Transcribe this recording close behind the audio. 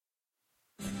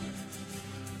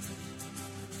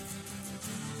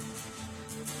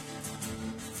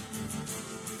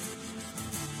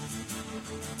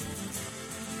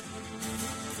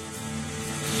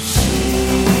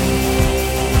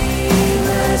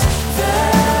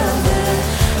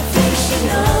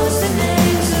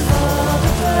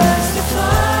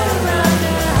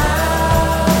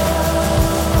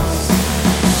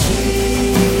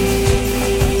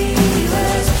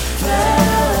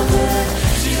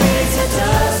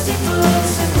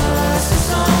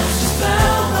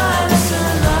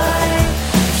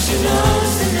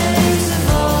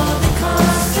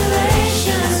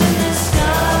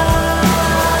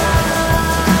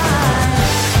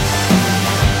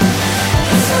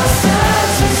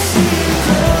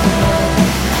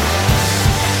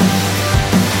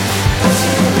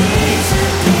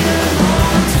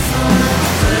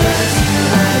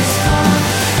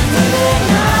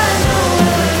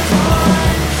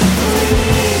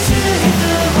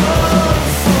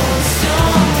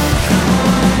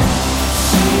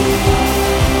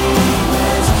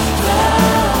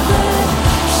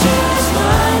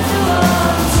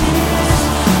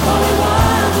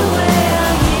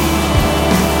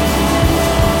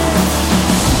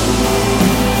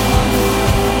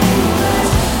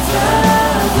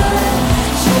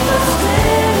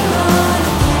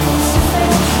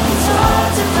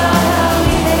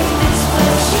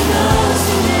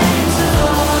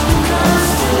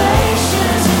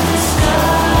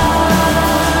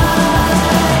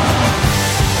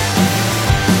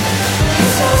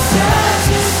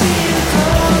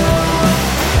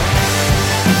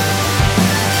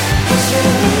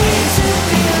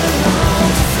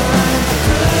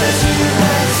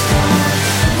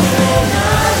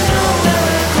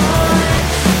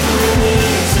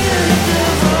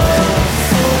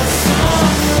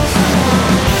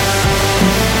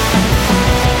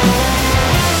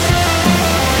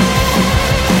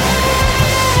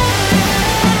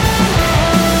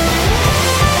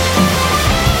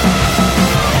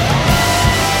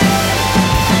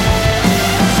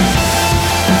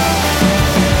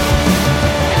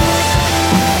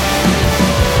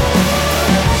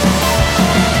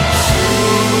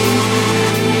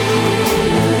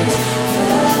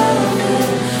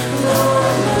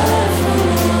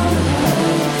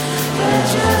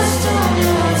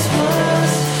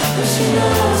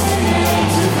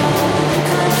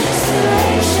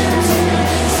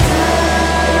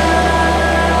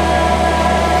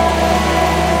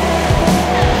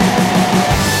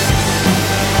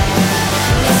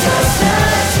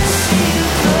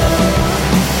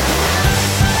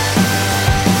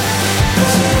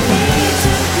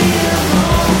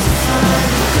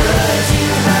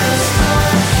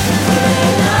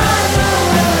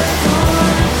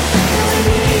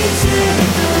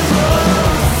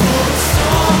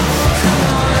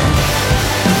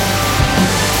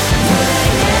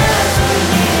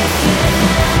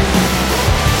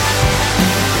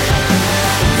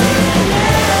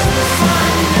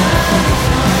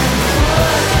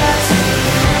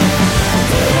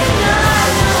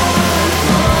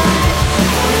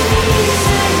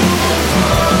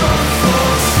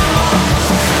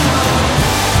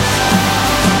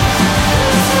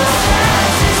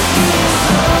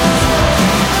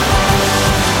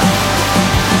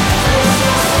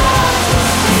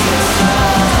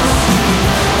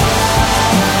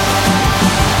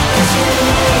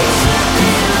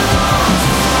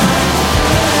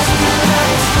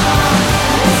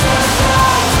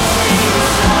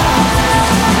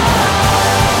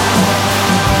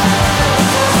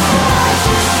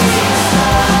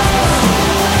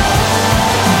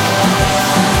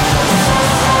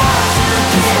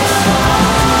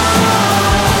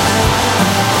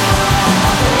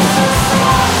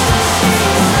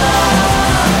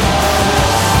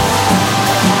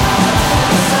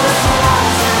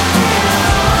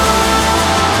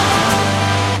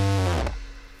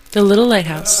The Little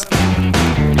Lighthouse.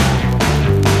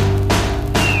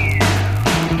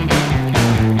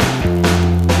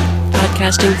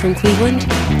 Podcasting from Cleveland.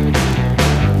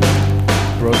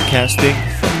 Broadcasting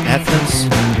from Athens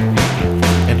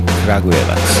and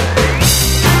Kragujevac.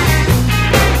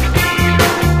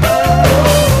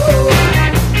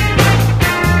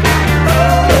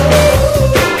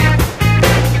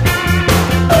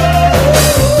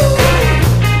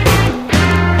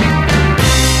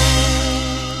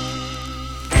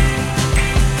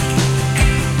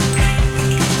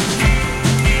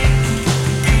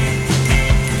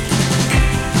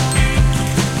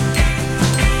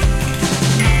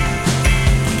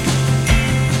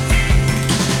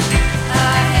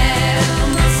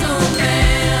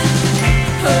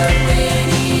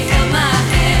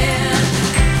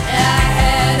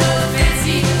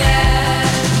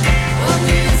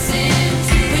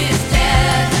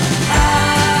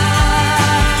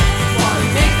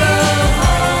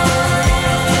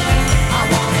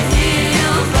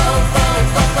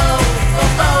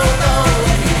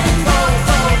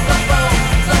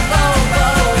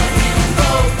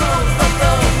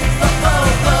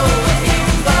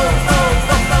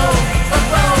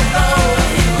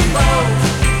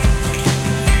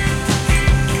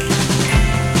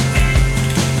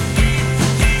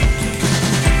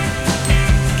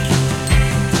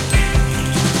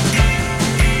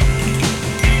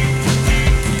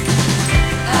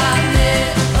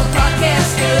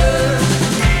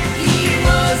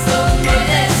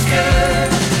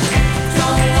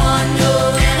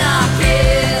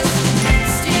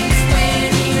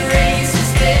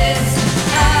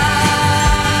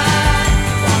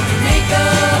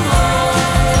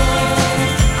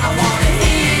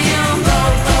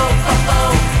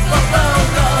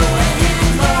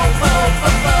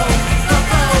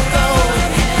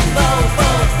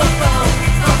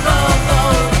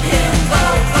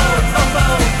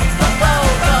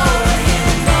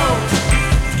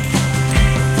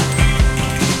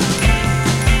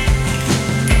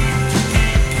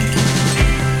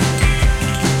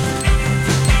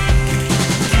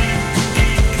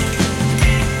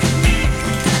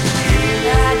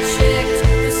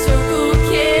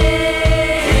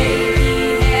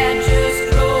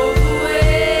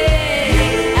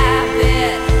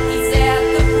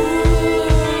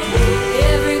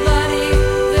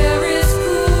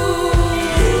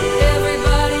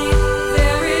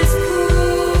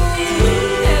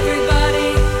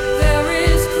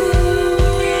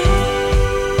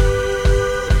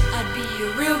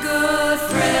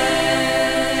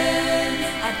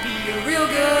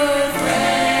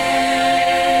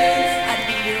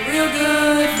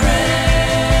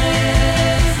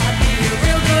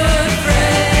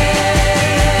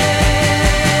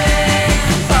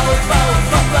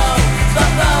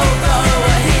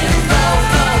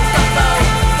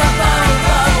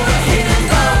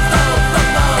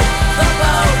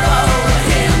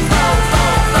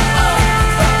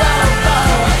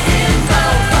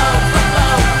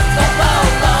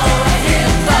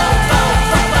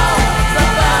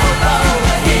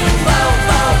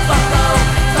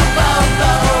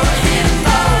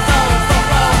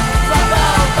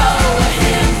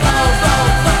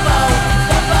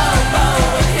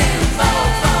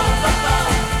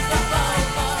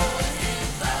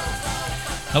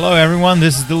 Hello everyone,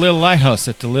 this is The Little Lighthouse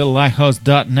at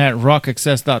thelittlelihthouse.net,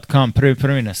 rockaccess.com,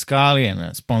 prvi na skali,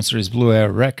 and sponsor is Blue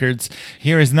Air Records.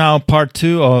 Here is now part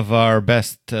 2 of our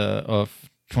best of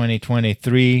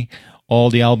 2023, all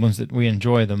the albums that we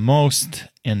enjoy the most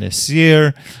in this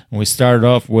year. We started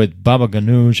off with Baba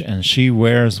Ganoush and She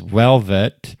Wears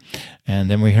Velvet,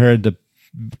 and then we heard the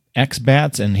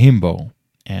X-Bats and Himbo.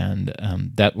 And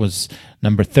that was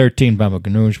number 13, Baba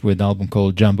Ganoush, with an album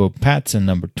called Jumbo Pats, and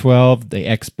number 12, the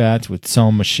X-Bats with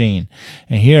Soul Machine.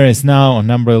 And here is now on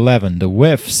number 11, the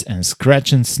Whiffs and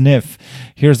Scratch and Sniff.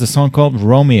 Here's the song called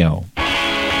Romeo.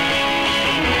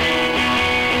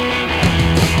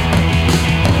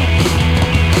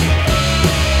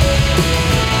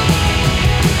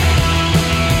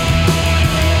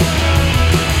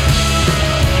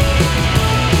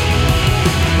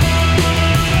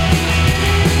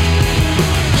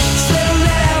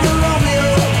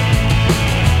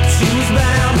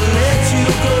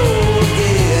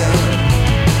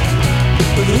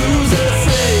 Who's afraid?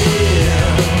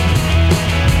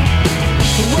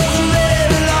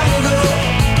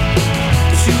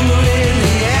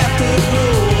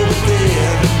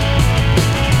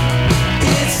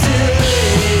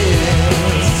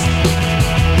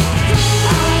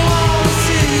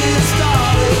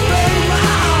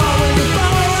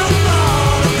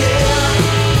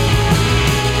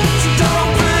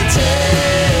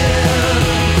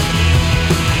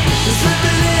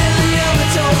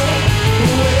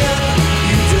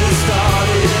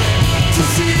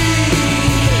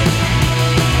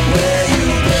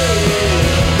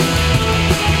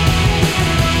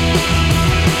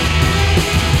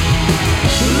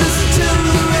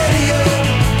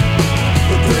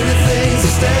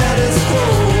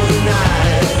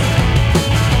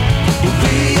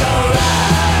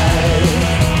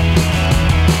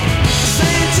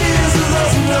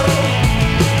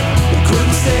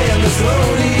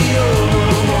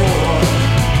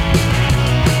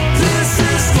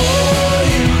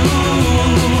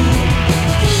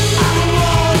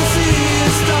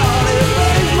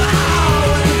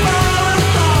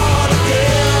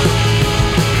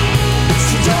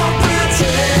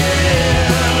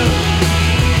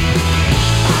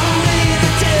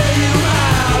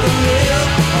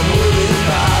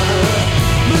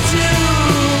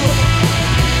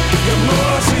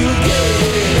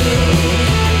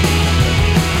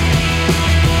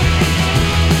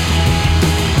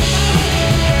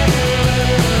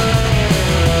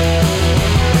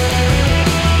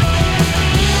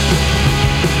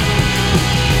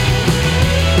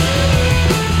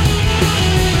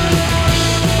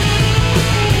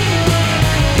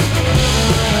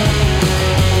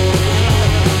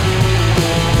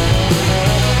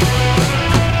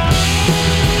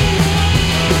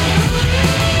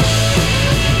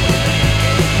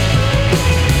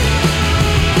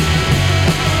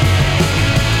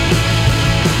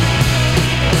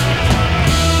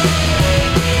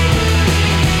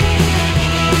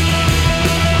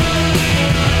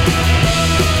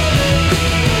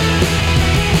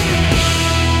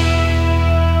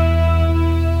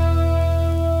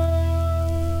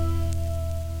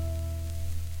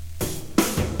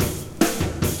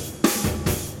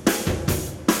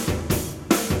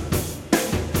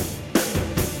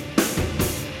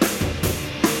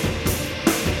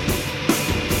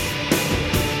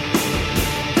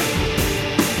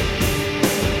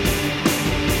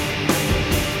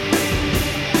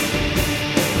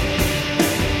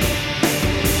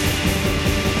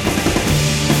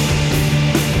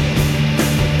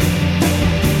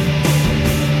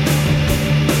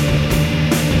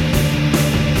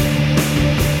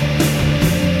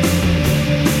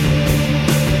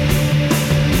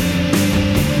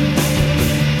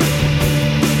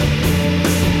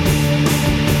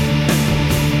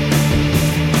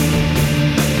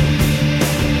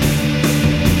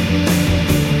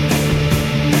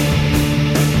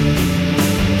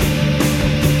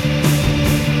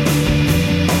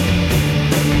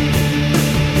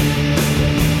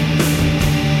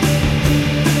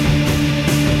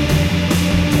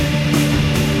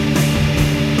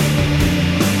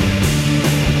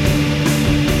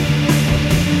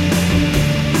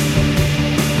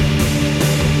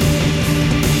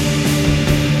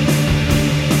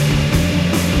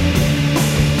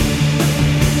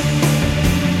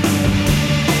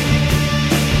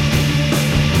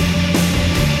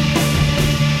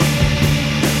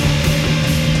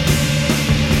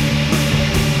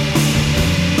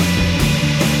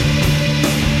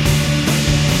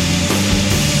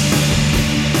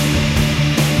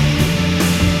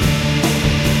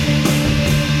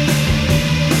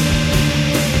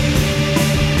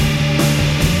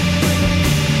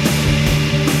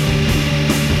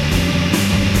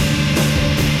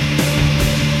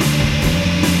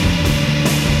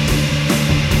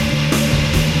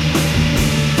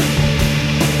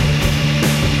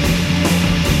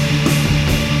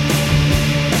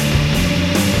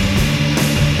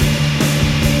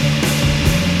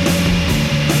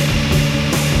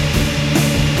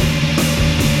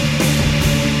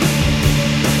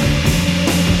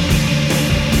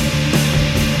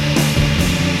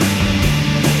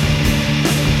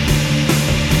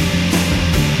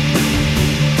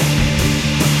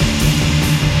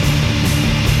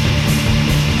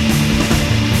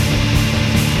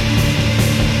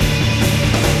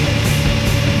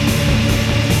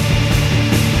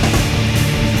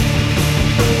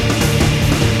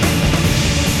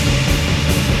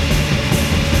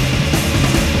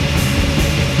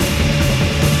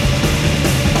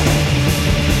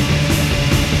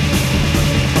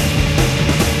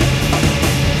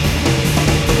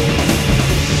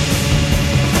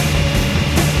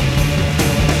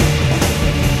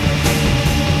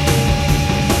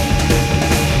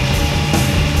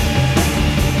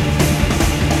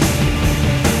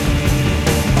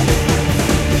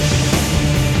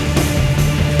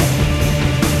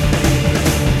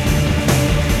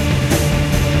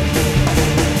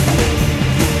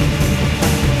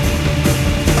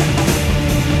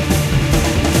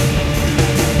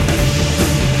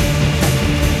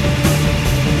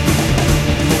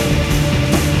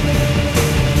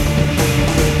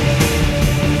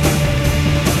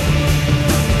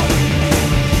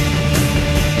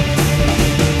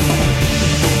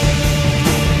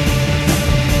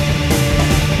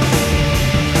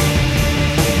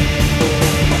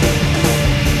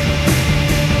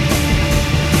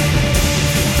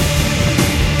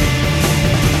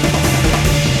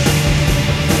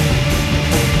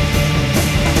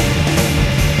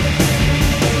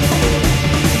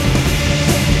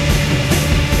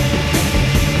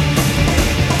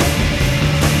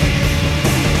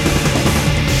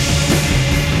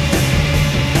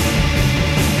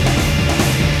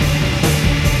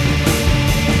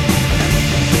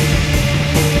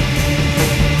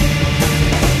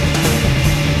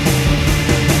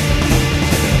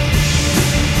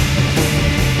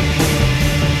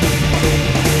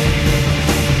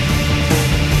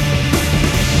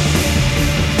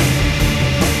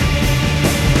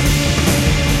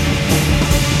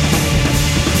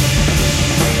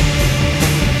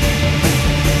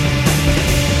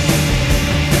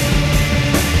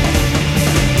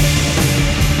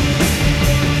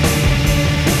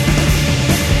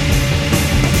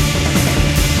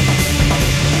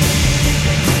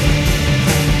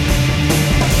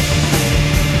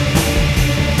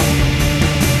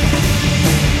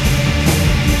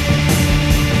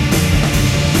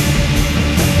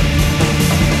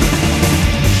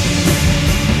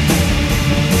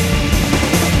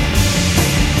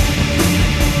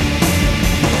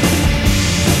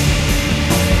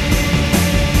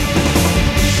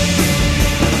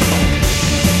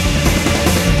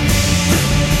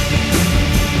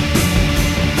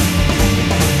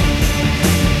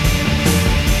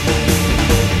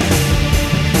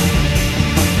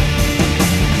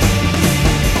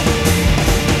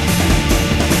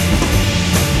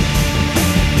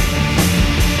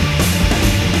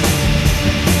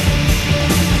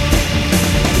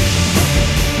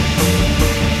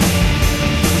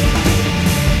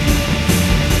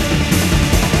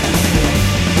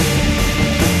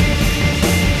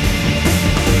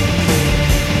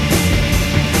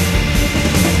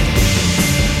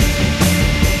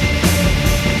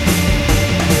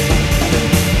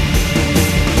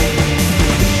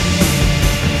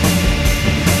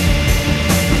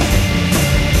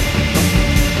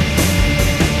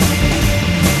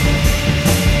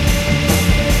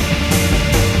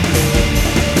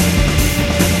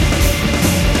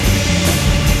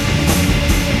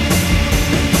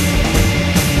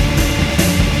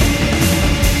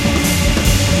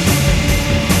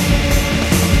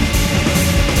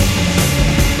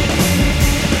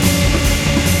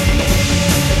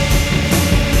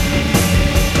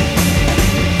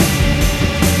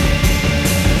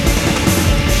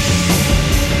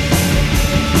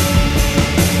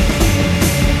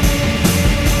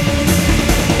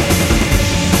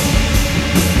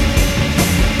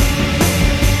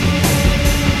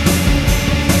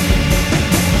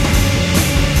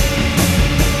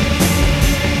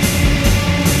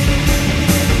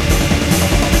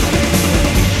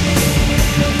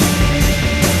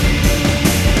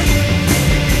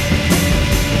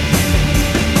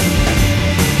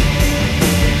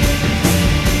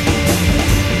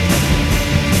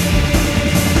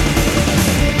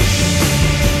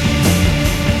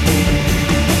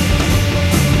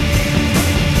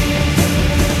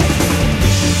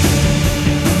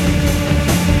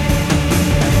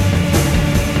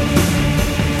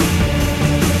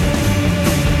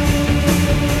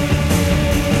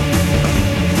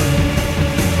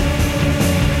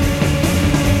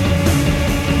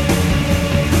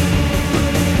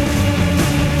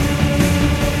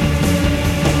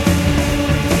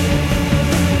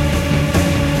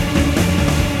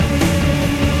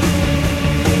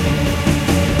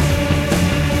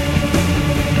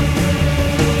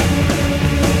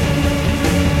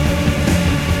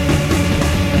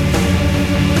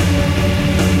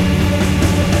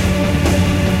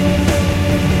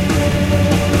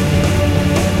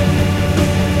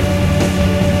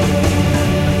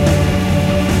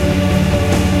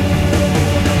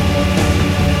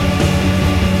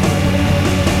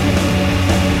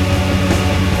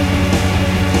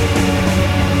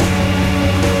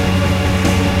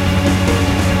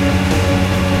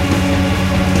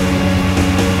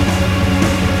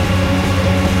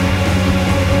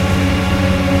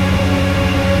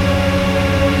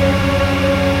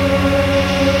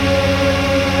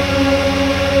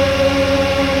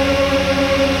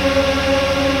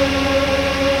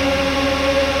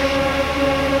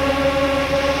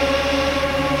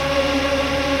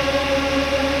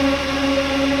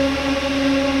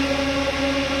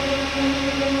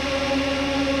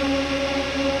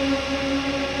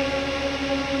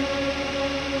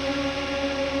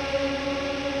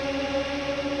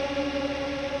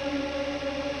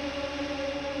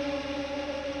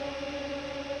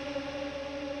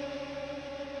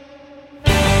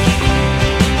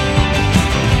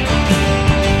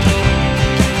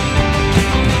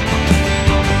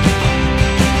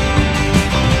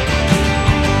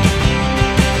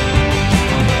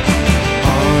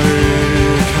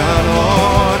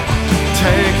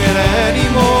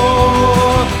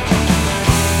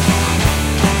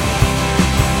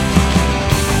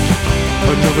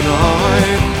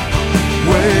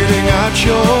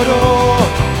 your door,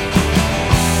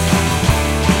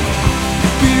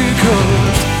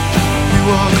 because you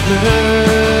are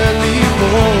clearly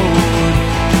bored.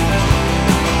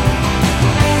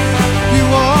 You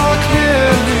are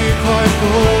clearly quite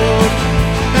bored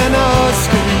and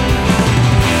asking,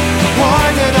 why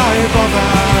did I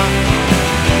bother?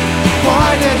 Why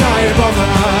did I bother?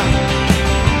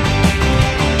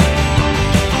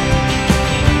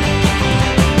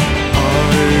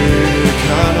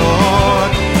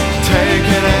 Cannot take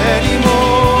it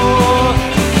anymore.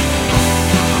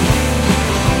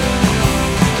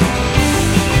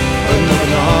 Another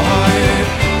night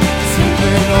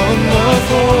sleeping on the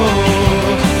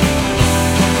floor,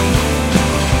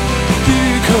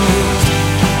 because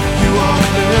you are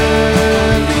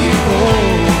clearly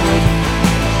bored.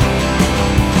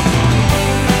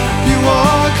 You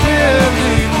are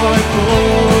clearly quite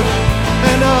bored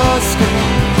and asking,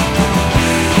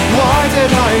 why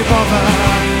did I bother?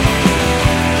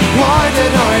 Why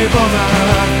did I bother?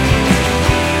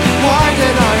 Why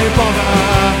did I bother?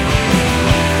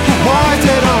 Why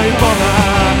did I bother?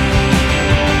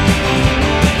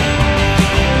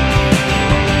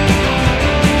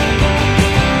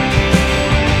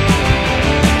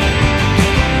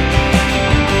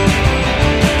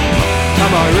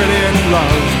 Am I really in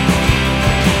love?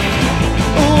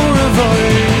 Or have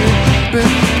I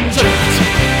been tricked?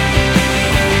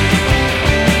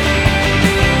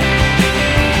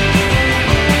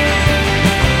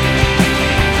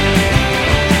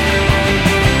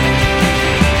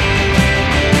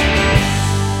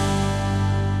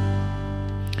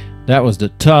 That was the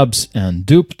Tubbs and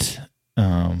Duped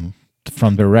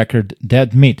from the record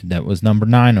Dead Meat. That was number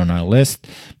 9 on our list.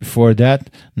 Before that,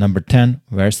 number 10,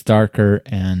 Verstarker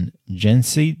and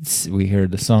Genseeds. We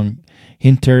heard the song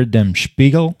Hinter dem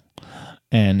Spiegel.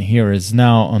 And here is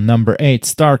now on number 8,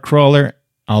 Starcrawler.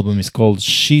 Album is called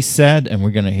She Said, and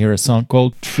we're going to hear a song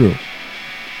called True.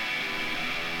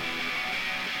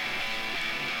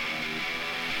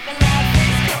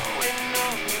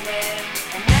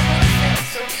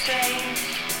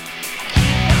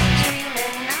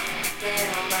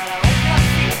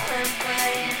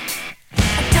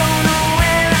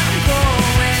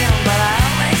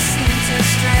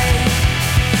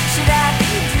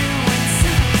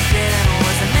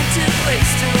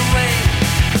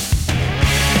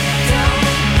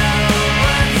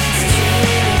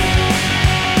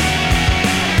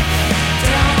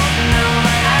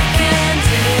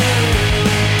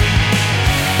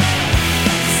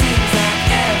 Seems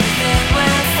like everything went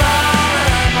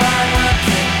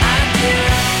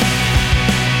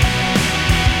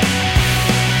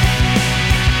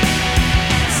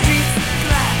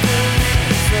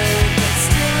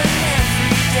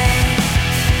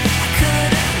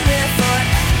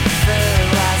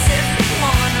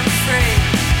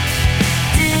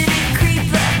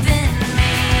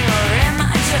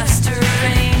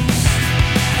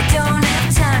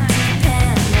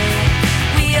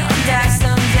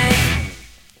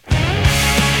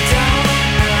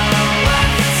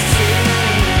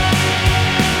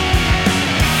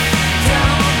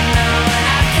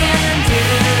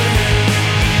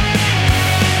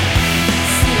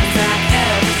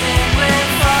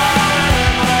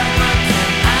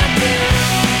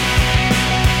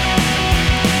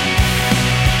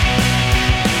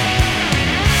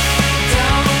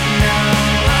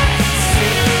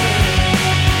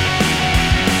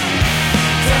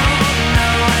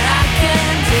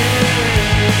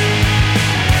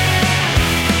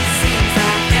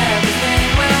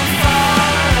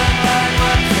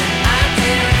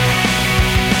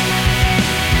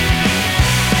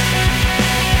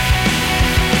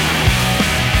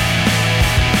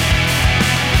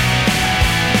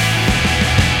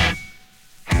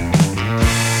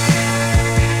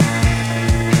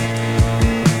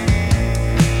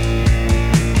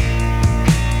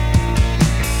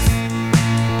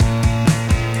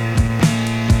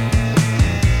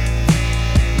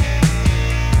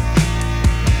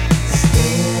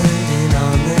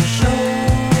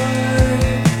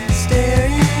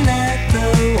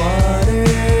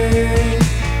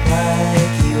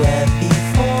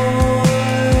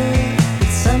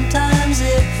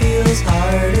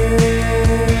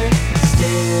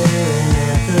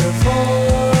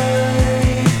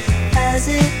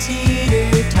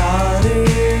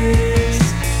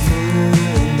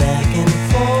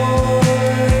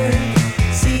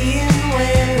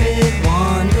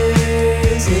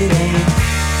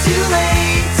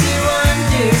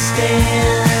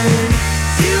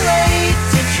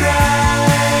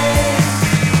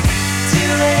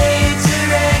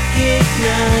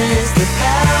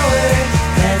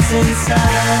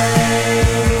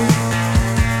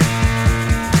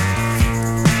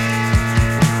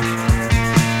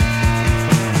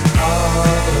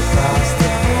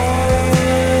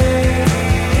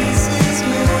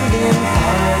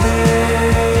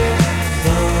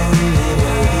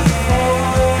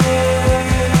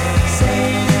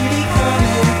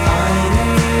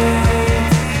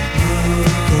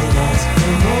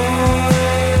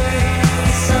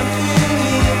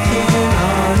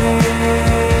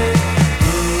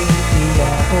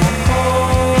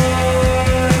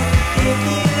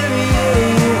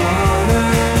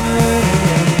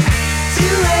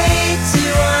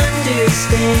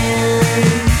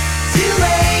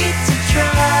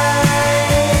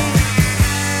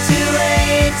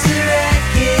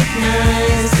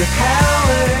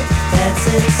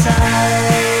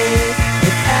inside,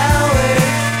 the power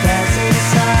that's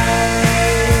inside,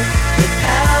 the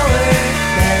power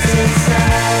that's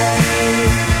inside,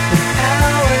 the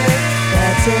power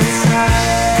that's inside,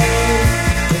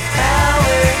 the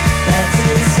power that's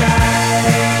inside,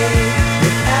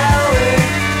 the power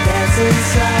that's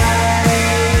inside,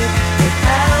 the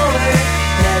power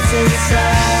that's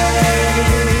inside.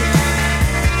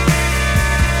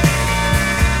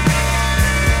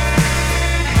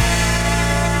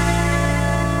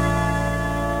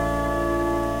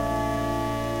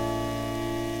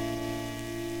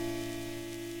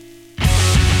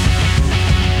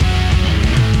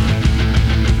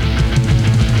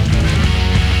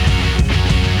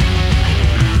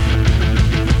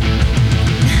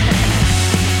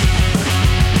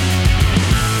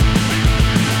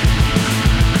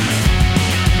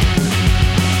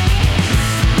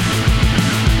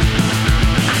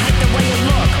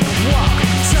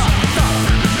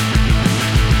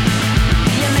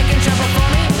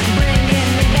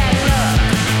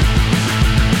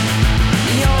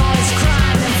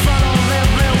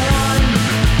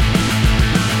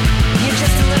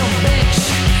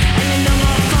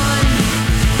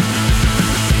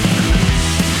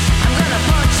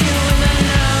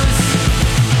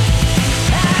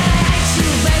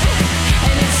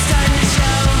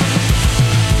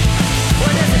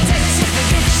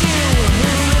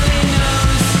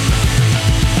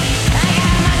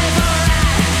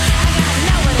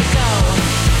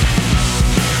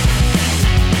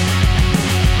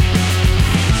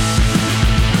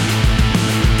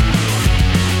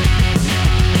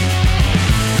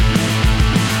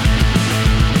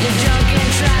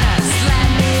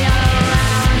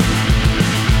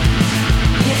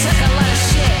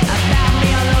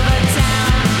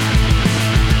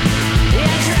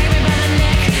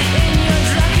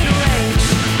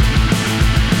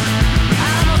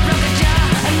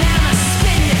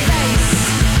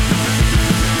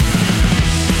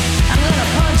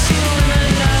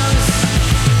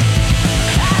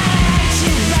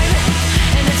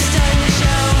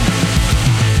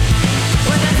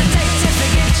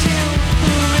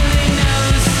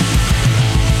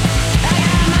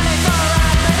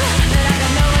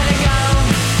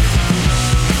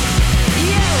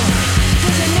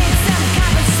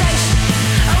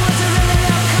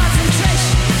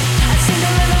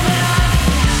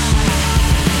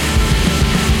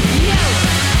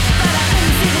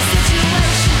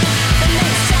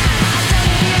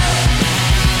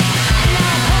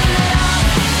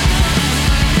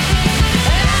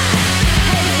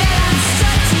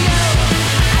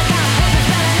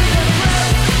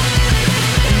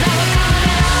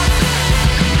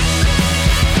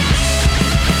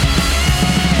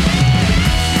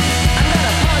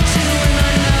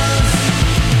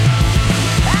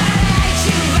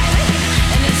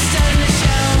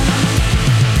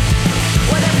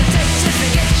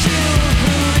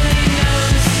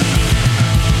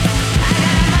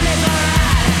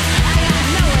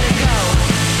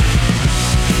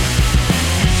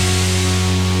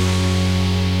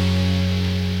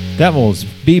 That was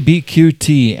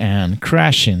BBQT and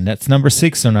Crashing. That's number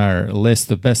 6 on our list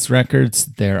of best records.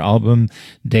 Their album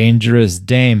Dangerous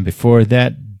Dame. Before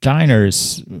that,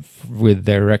 Diners with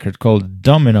their record called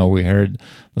Domino. We heard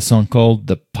the song called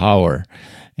The Power.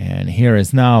 And here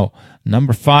is now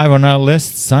number 5 on our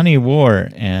list, Sunny War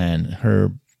and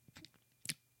her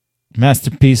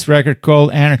masterpiece record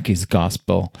called Anarchy's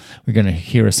Gospel. We're going to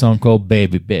hear a song called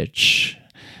Baby Bitch.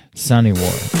 Sunny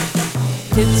War.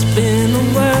 It's been a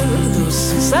while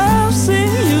since I've seen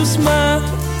you smile,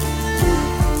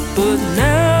 but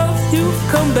now you've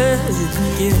come back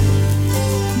again.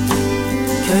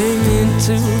 Came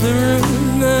into the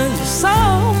room and you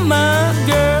saw my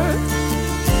girl,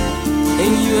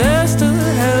 and you asked her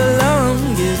how long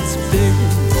it's been.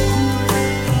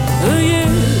 Oh yeah,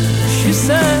 she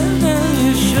said, and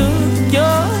you shook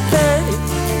your head.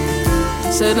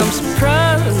 Said I'm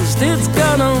surprised it's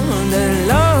gone on that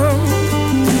long.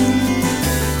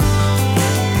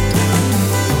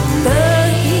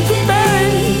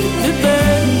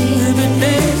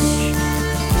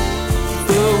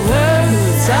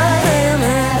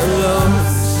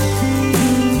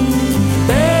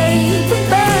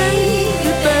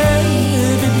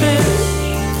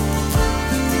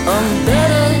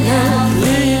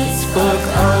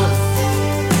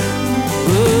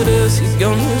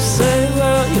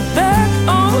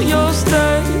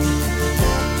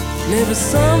 Maybe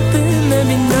something,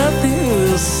 maybe nothing,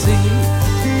 we'll see.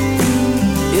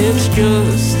 It's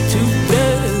just too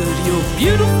bad you're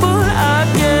beautiful, I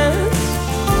guess.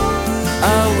 I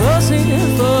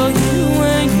wasn't for you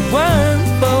and you weren't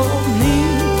for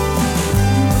me.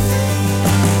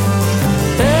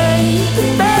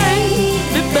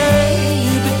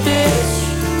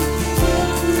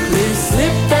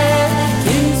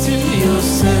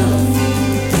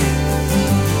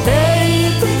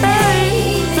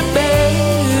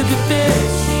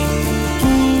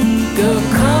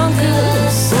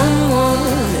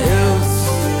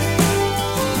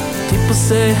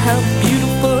 say how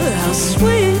beautiful, how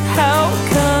sweet, how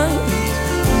kind.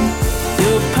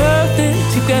 You're perfect,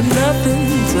 you've got nothing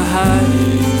to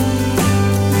hide.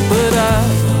 But I,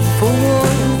 for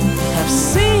one, have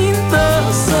seen the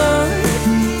sun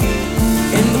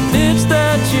in the bitch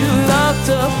that you locked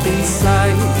up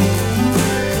inside.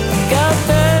 Got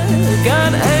mad,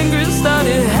 got angry,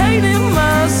 started hating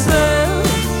myself.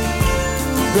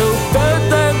 Wrote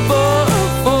birthday boy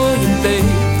for you,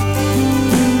 babe.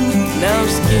 Now I'm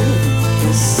scared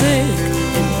and sick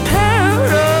and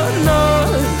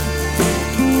paranoid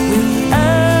with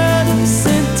Adam's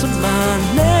into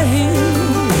my name.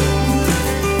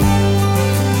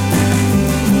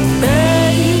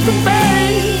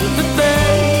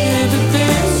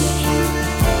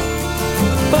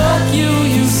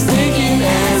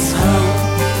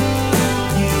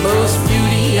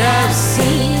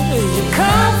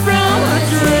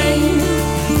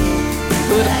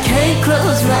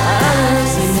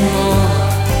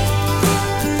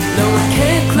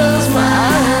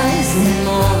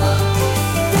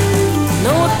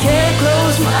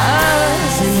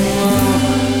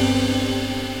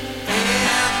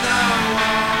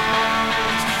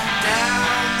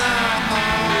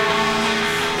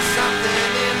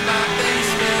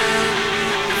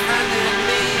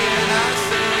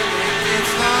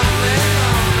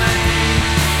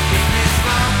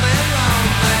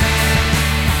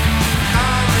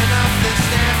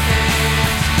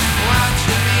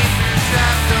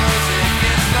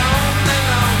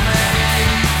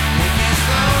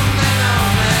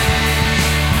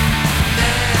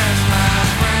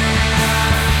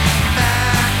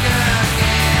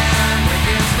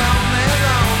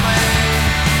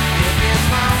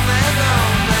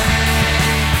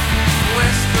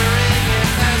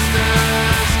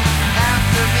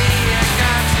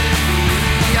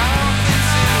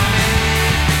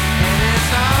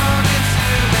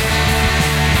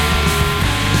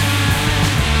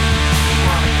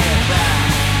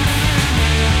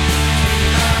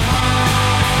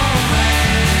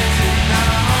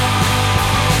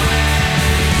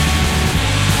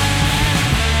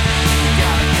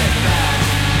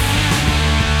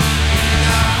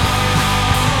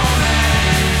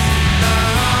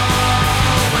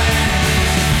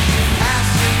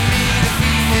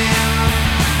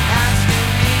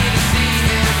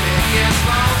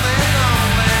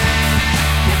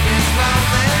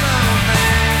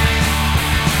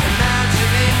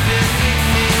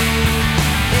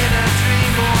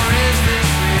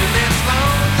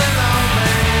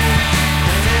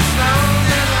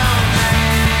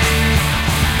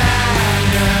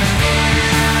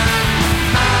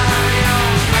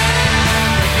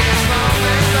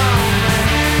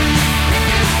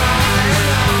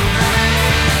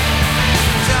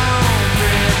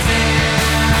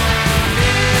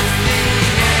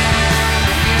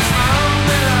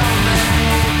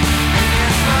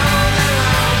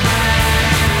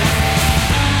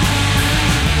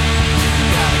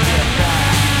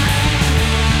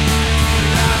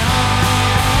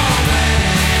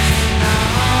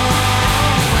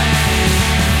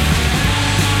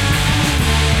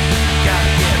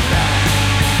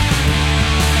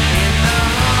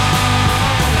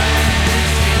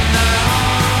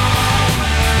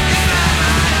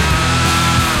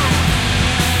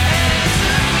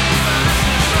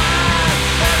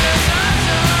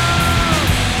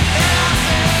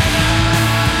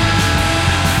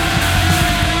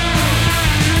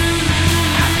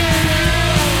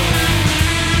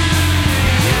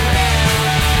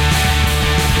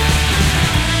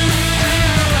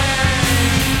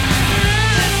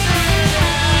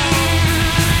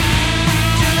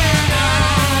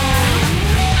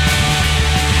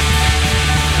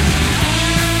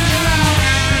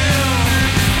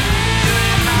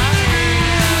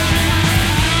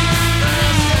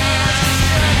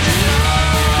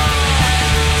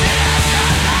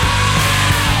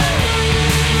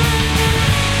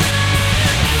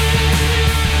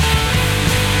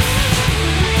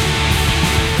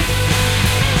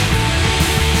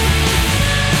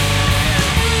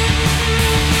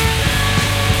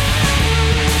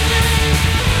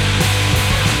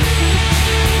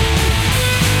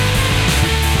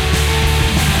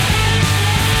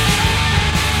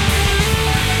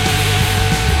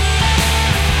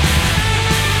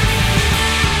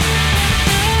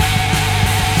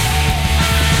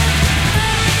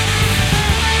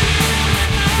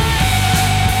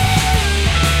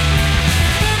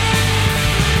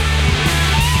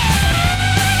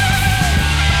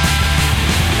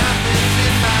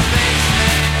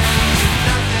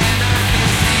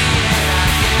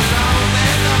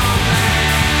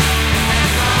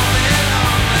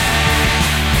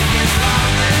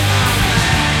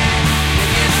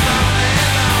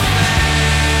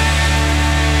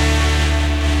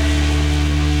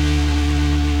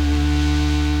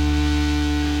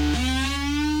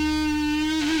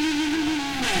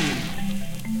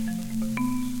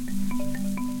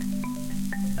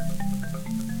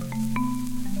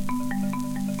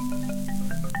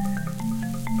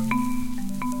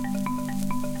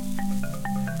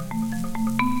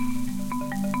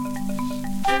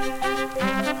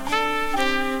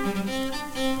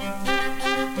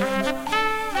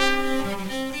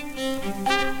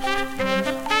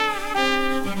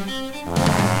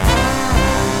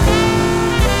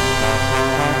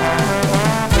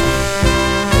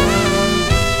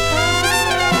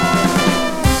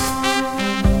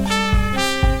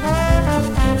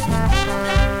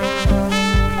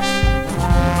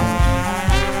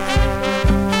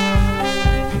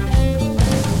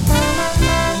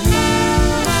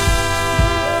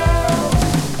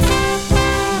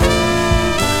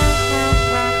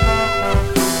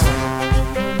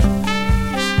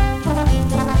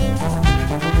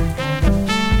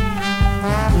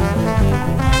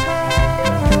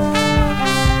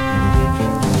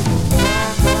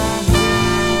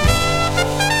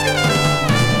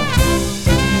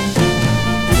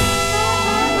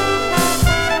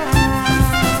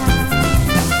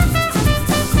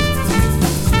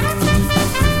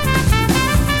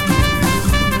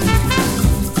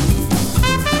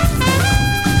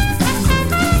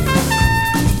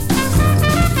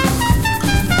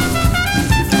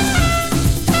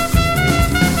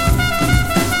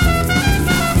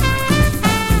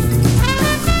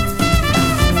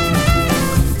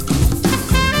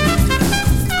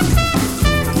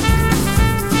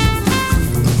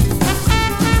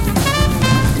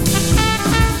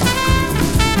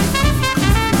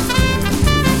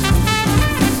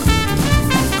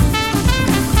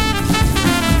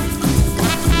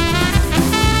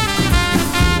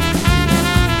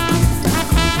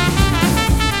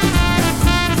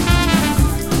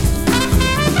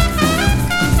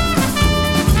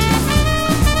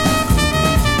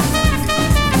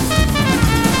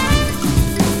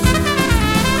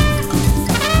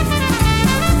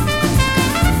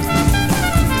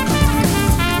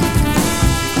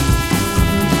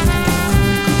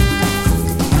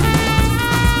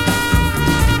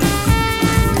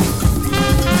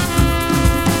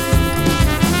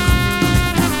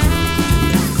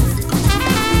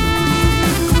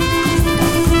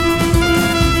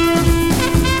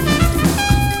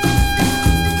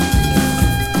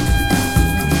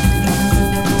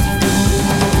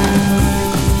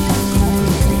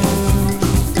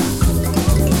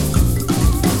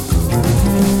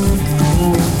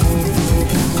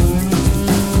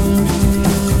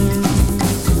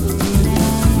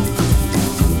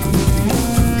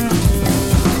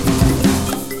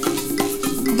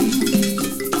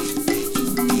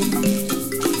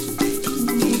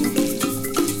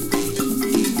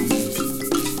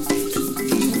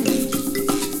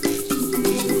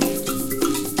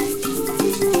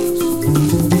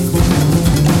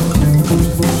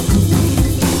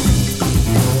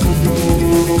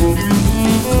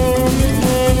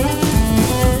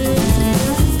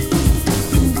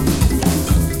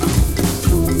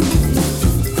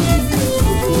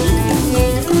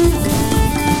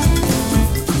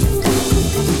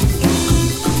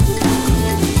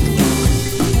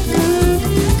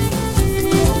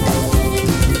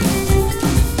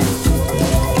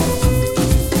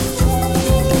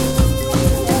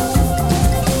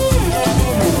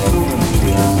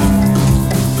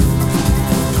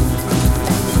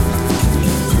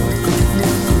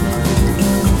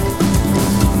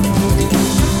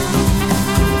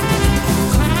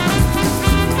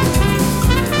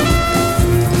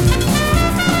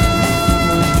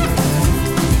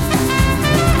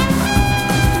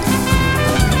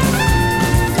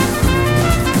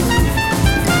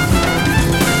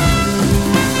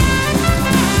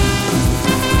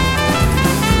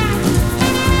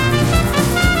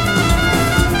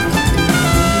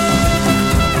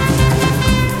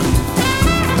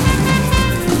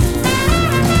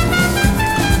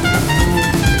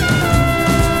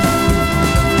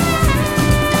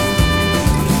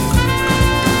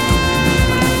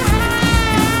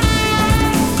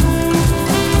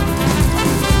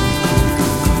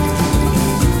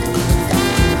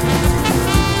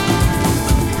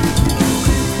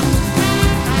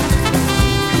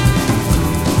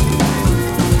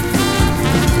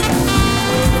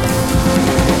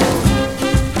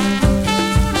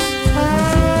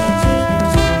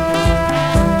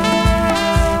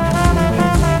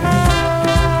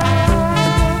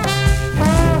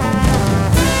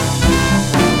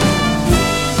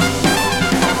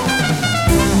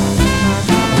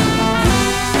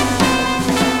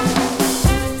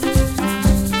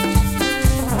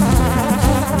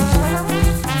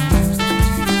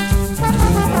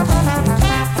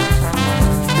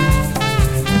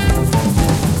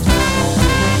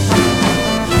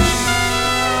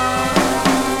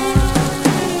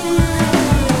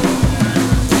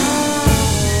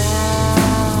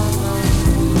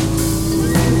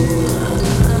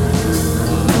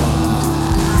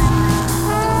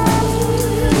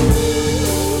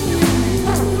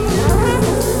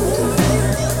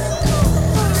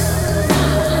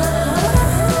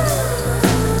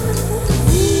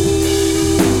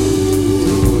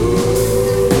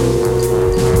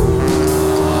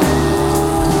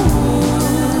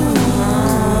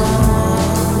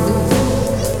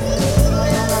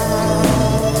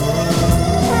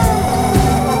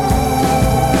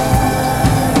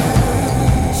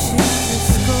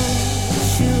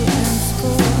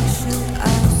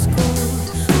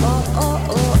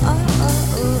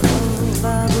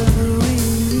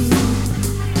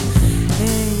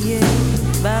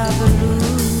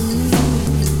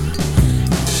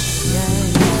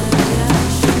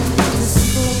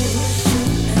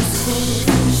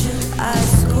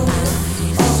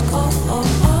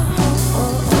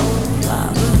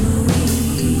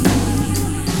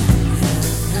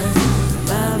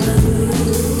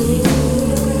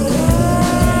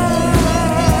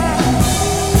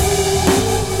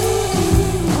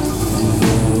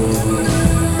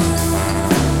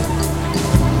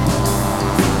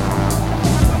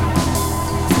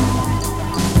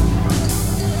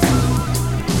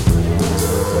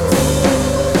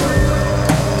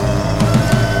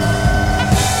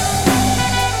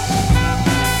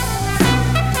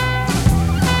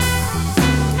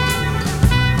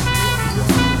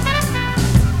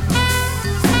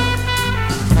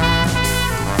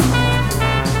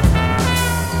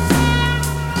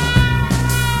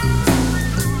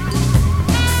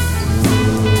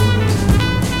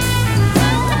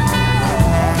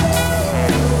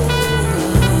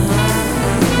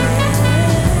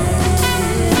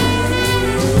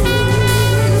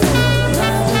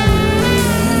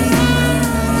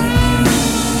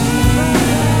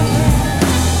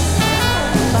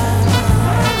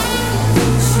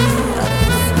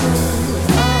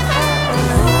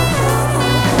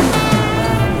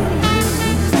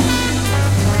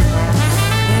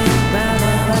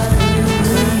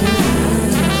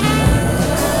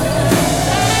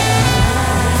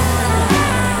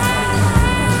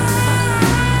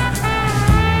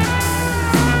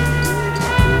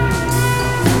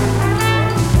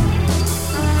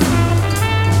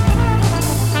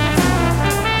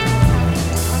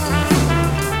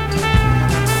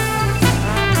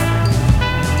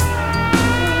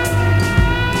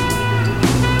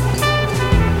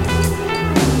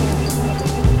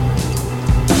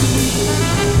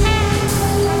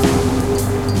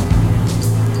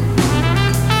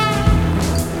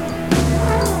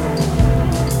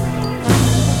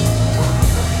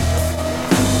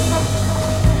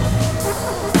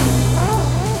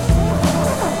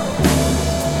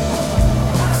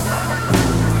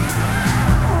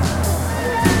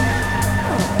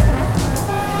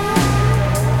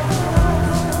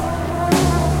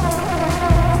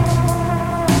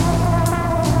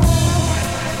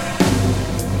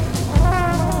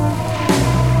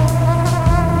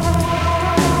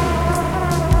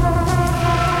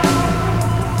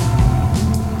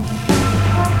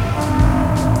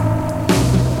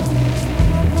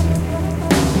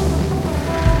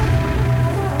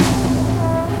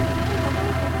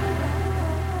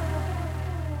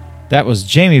 That was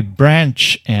Jamie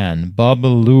Branch and Bob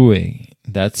Louie.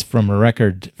 That's from a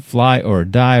record, Fly or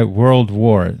Die World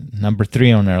War, number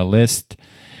 3 on our list.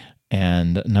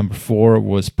 And number 4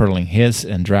 was Perling Hiss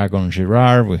and Dragon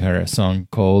Girard. We heard a song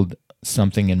called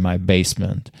Something in My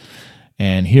Basement.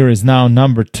 And here is now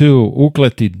number 2,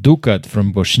 Ukleti Dukat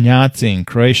from Bošnjaci in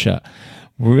Croatia.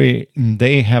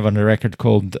 They have a record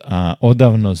called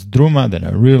Odavno Druma that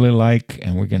I really like,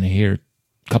 and we're going to hear a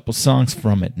couple songs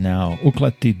from it now.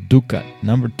 Ukleti Dukat,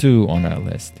 number 2 on our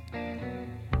list.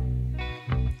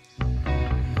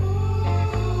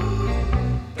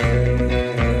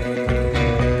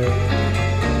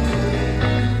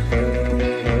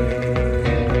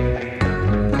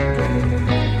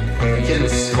 Jednu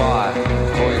stvar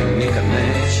koju nikad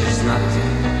nećeš znati,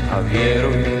 a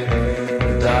vjeruj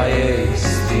da je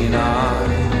istina.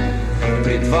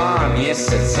 Prije 2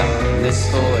 mjeseca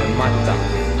nestoje mata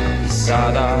i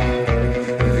sada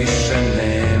više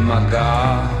nema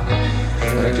ga.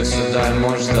 Rekli su da je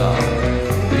možda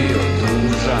bio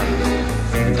dužan,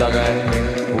 da ga je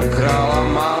ukrala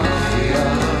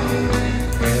mafija,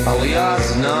 ali ja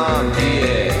znam di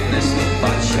je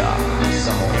nestupača,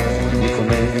 samo niko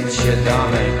neće da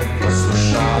me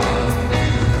posluša.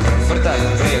 Vrtaj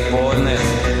prije podne,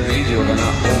 vidio ga na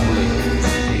obli,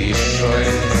 išao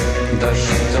je da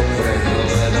žito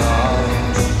pregleda.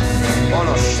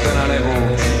 Ono što je na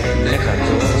nebu, neka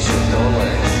dođe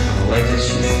dole,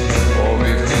 leteći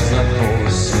objekt iznad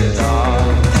posvijeda.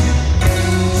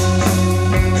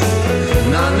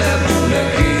 Na nebu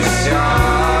neki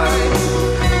sjaj,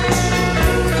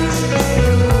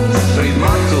 prid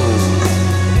matu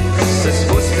se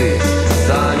spusti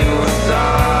danju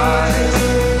taj.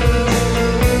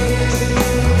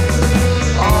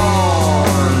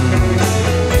 On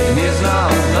nije znao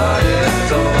da je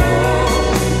to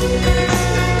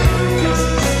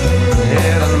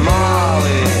jedan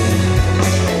mali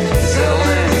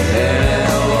zeleni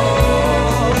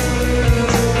elo.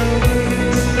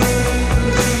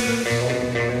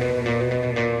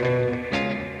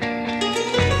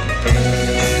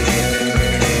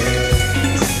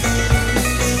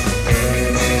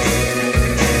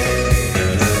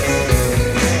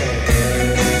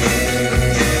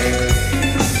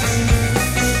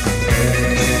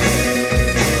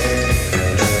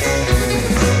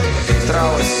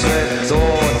 Trao je sve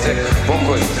to tek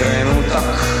pokoji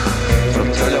trenutak,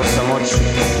 protrljao sam oči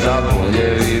da bolje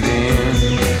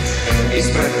vidim.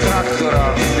 Ispred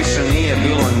traktora više nije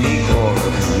bilo nikog,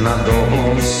 nad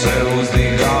oblom se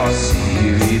uzdigao si i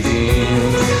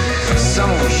vidim.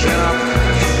 Samo žena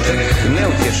tek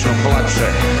neutječno plače,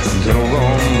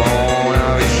 drugom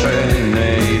ona više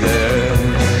ne ide.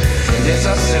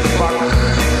 Djeca se pak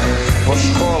po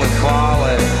školi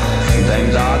hvale, da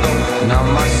im dadu na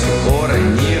Marsu gore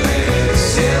njive.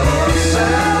 Cijelo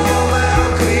selo me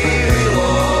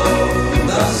okrivilo,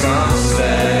 da sam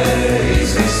sve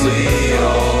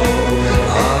izmislio,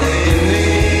 ali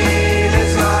ni ne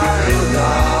znaju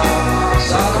da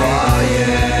takva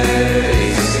je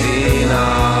istina.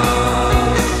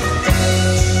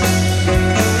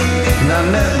 Na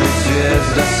nebu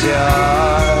zvijezda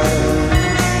sjaj,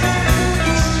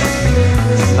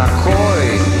 na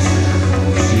koji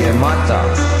je mata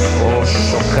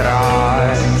ošo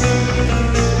kraj.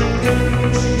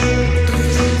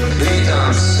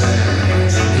 Pitam se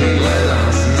i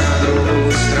gledam na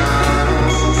drugu stranu,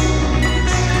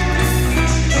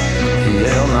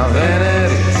 jel na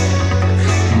Veneri,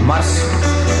 Marsu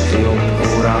ili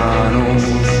Uranu.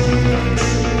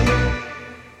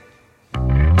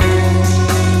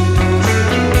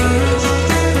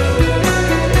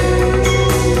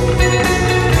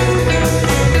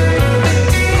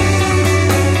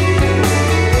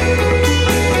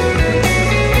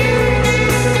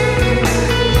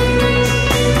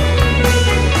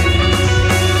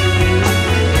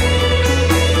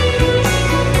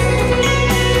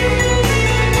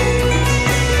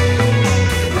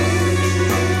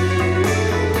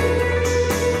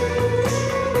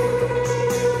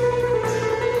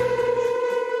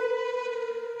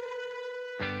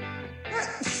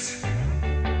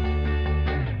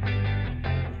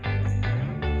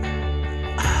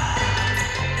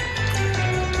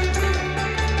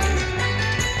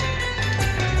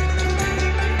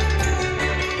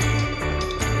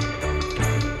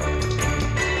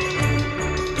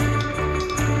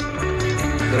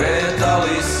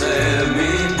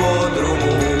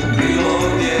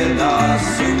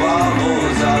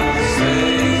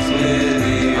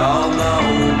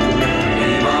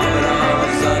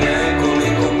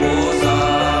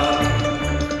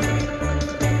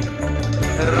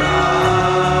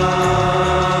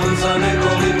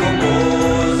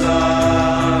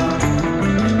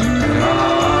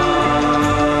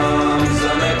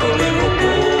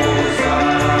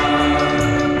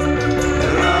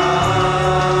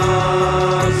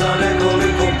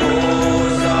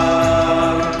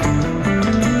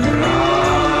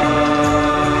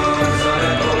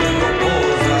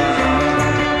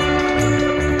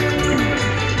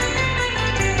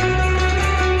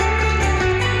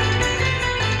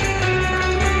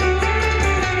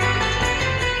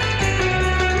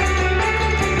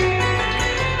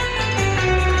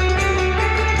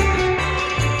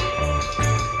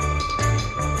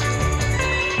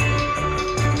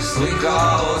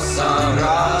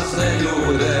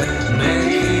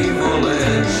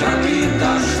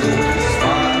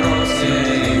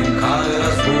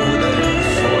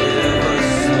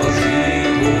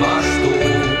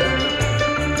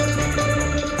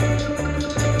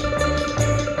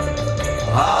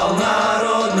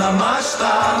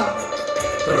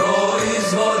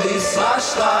 proizvodi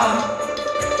svašta,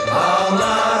 al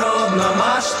narodna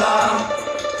mašta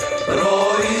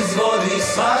proizvodi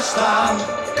svašta,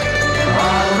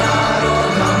 al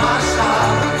narodna mašta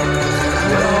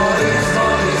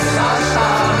proizvodi svašta,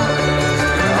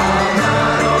 al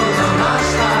narodna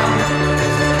mašta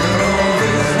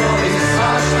proizvodi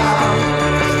svašta,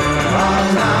 al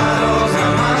narodna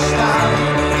mašta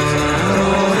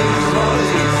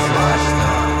proizvodi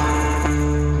svašta.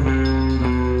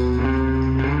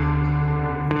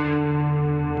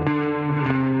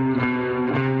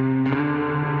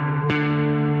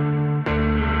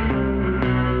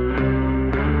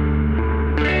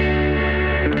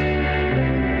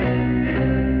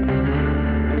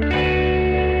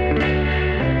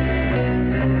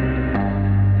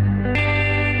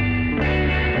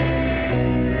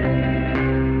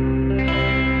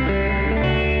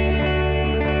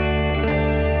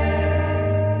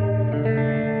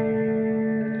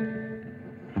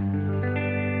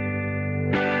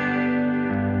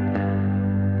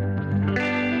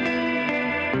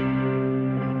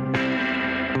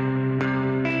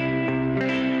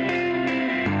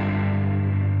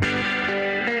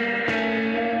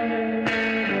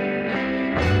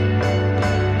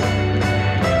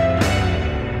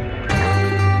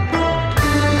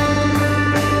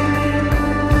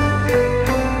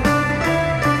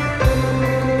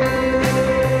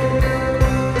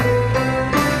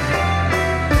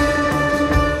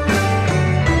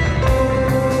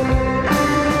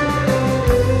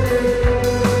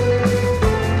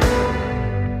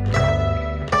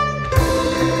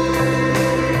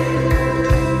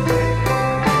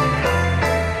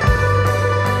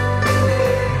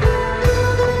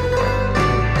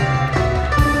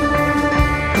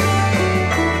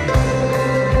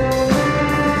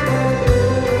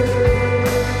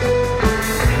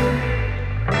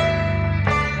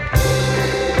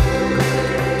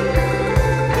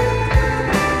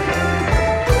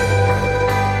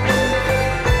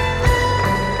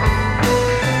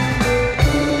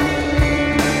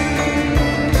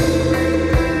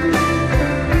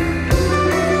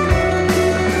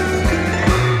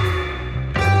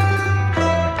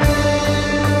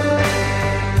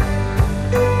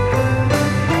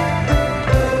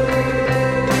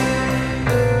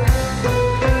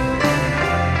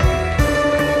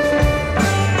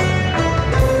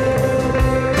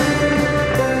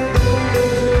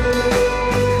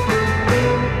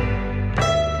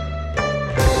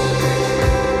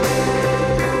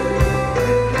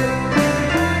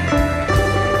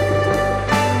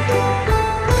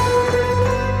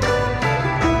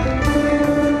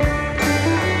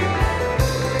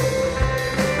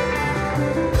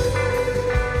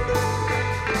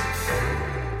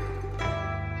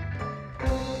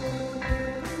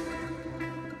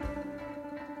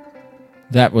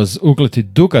 That was Uglati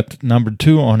Dukat, number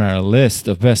 2 on our list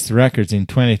of best records in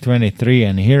 2023.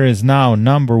 And here is now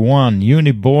number 1,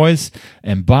 Uni Boys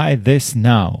and Buy This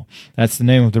Now. That's the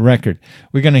name of the record.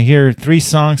 We're going to hear 3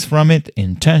 songs from it: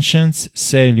 Intentions,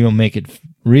 Say You'll Make It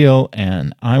Real,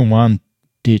 and I Want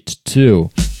It Too.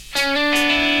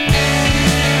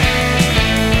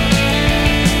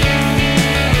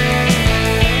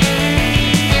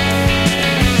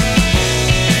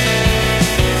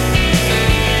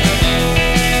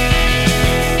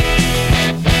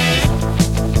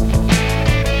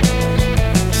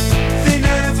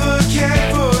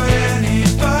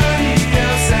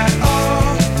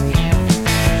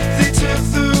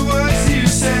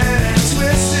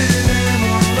 Twisted them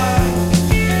all up.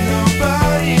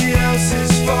 Nobody else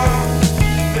is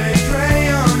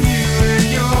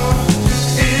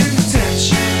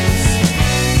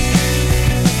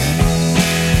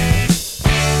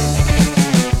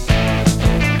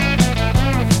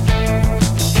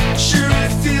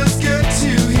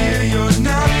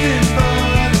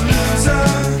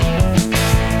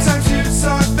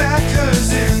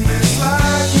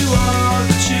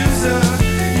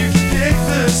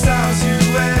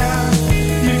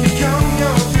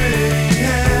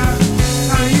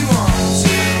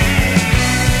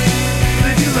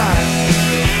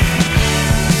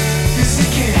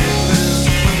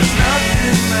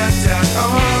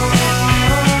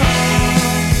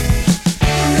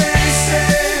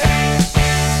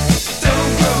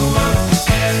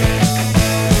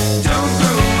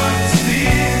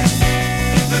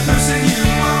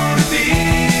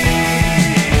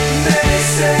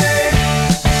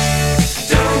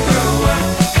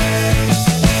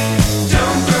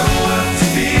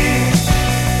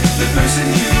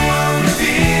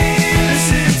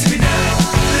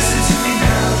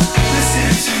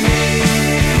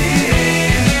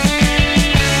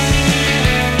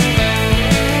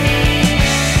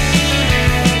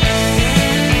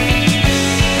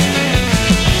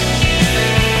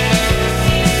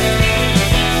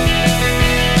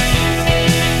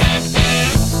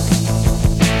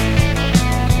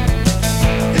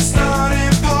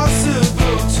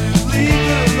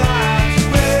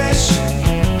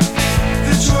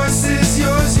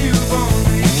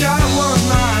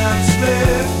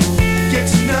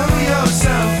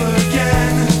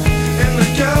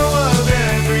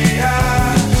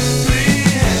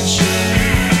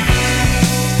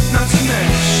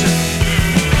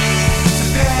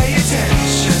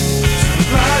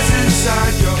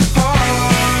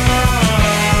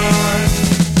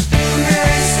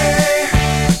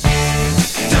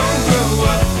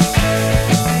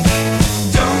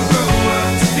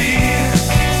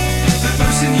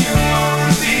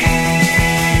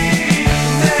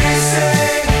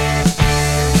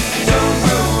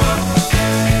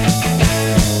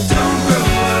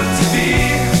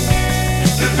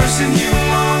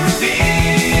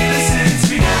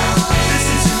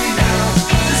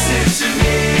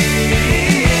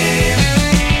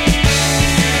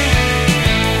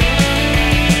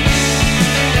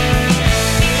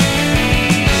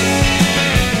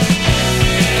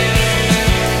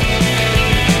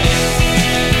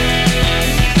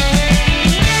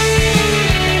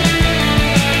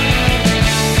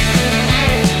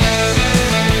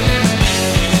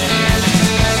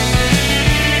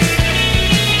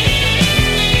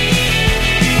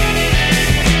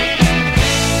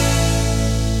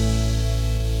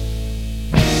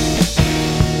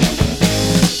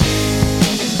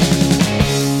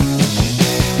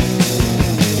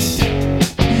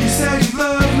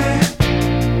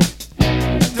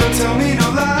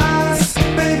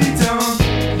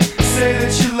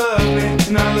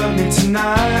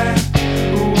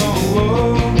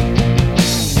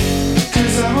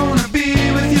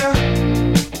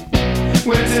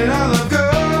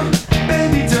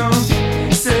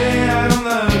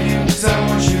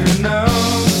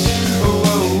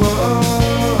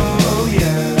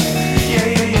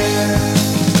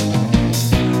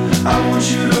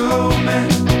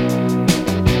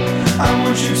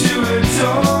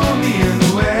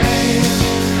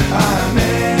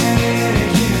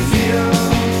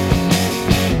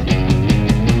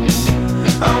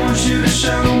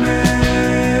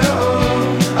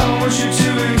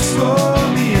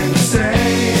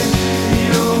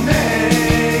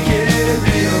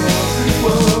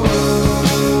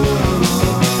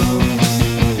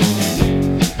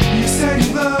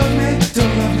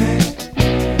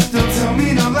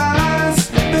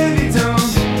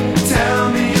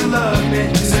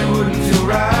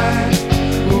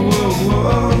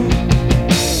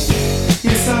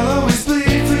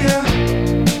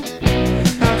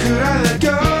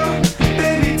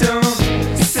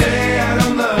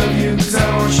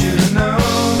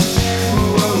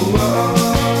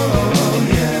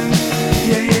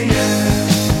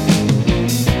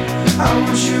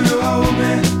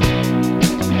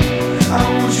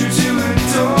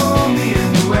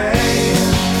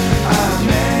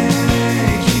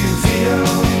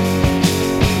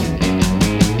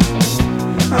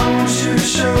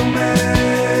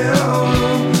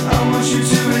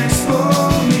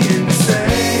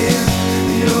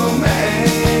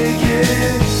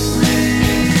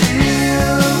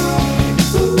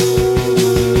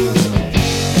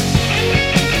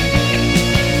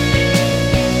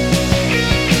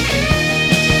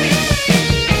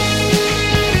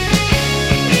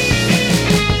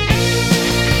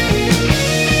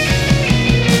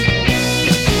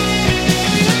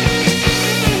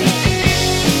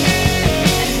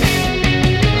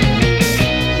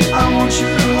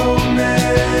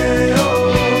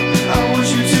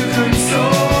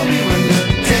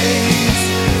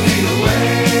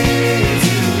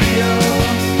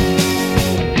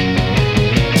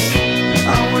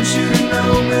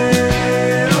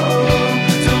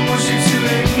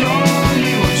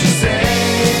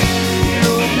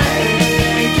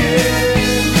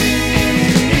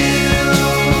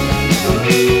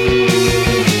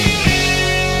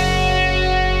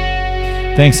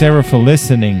Thanks ever for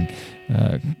listening.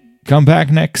 Come back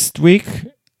next week.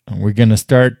 We're gonna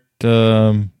start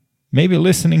maybe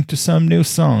listening to some new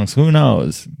songs. Who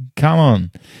knows? Come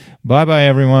on. Bye bye,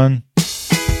 everyone.